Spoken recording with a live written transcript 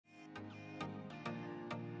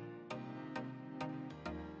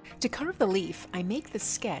To carve the leaf, I make the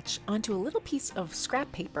sketch onto a little piece of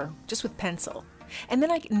scrap paper, just with pencil. And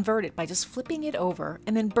then I invert it by just flipping it over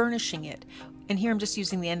and then burnishing it. And here I'm just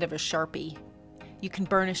using the end of a Sharpie. You can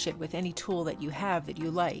burnish it with any tool that you have that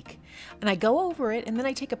you like. And I go over it and then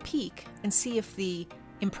I take a peek and see if the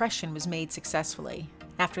impression was made successfully.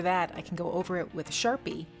 After that, I can go over it with a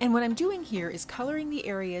Sharpie. And what I'm doing here is coloring the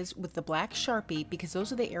areas with the black Sharpie because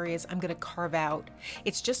those are the areas I'm going to carve out.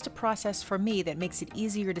 It's just a process for me that makes it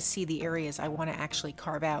easier to see the areas I want to actually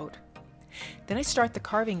carve out. Then I start the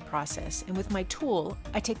carving process, and with my tool,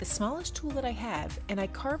 I take the smallest tool that I have and I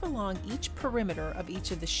carve along each perimeter of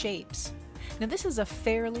each of the shapes. Now this is a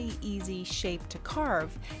fairly easy shape to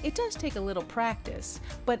carve. It does take a little practice,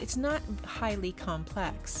 but it's not highly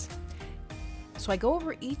complex. So I go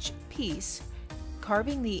over each piece,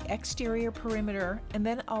 carving the exterior perimeter, and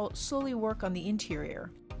then I'll slowly work on the interior.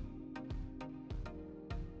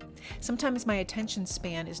 Sometimes my attention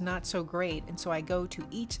span is not so great, and so I go to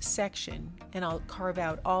each section and I'll carve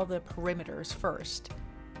out all the perimeters first.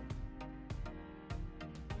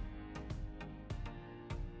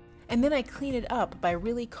 And then I clean it up by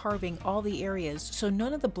really carving all the areas so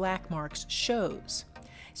none of the black marks shows.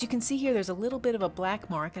 As you can see here, there's a little bit of a black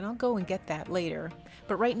mark, and I'll go and get that later.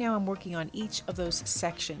 But right now I'm working on each of those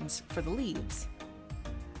sections for the leaves.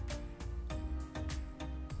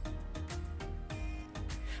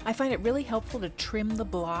 I find it really helpful to trim the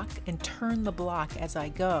block and turn the block as I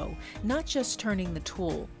go, not just turning the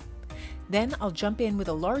tool. Then I'll jump in with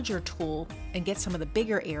a larger tool and get some of the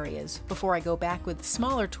bigger areas before I go back with a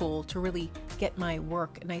smaller tool to really get my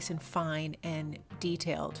work nice and fine and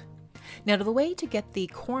detailed. Now, the way to get the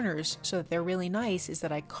corners so that they're really nice is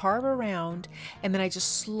that I carve around and then I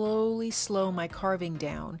just slowly slow my carving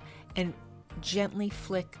down and gently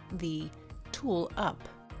flick the tool up.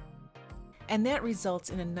 And that results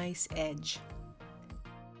in a nice edge.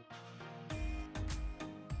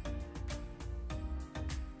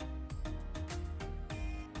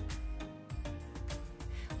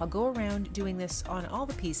 I'll go around doing this on all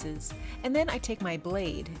the pieces, and then I take my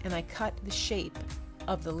blade and I cut the shape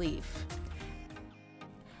of the leaf.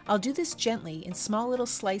 I'll do this gently in small little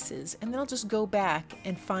slices, and then I'll just go back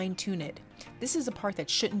and fine-tune it. This is a part that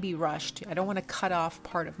shouldn't be rushed. I don't want to cut off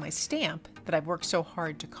part of my stamp that I've worked so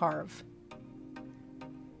hard to carve.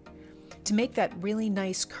 To make that really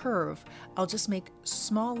nice curve, I'll just make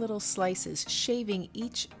small little slices, shaving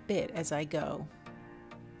each bit as I go.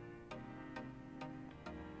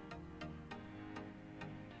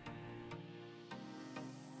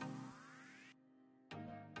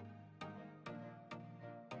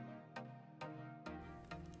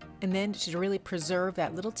 And then to really preserve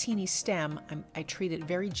that little teeny stem, I treat it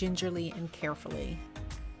very gingerly and carefully.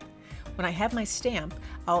 When I have my stamp,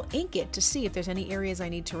 I'll ink it to see if there's any areas I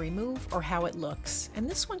need to remove or how it looks. And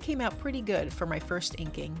this one came out pretty good for my first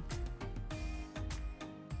inking.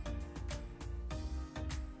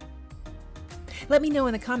 Let me know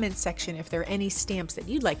in the comments section if there are any stamps that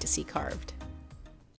you'd like to see carved.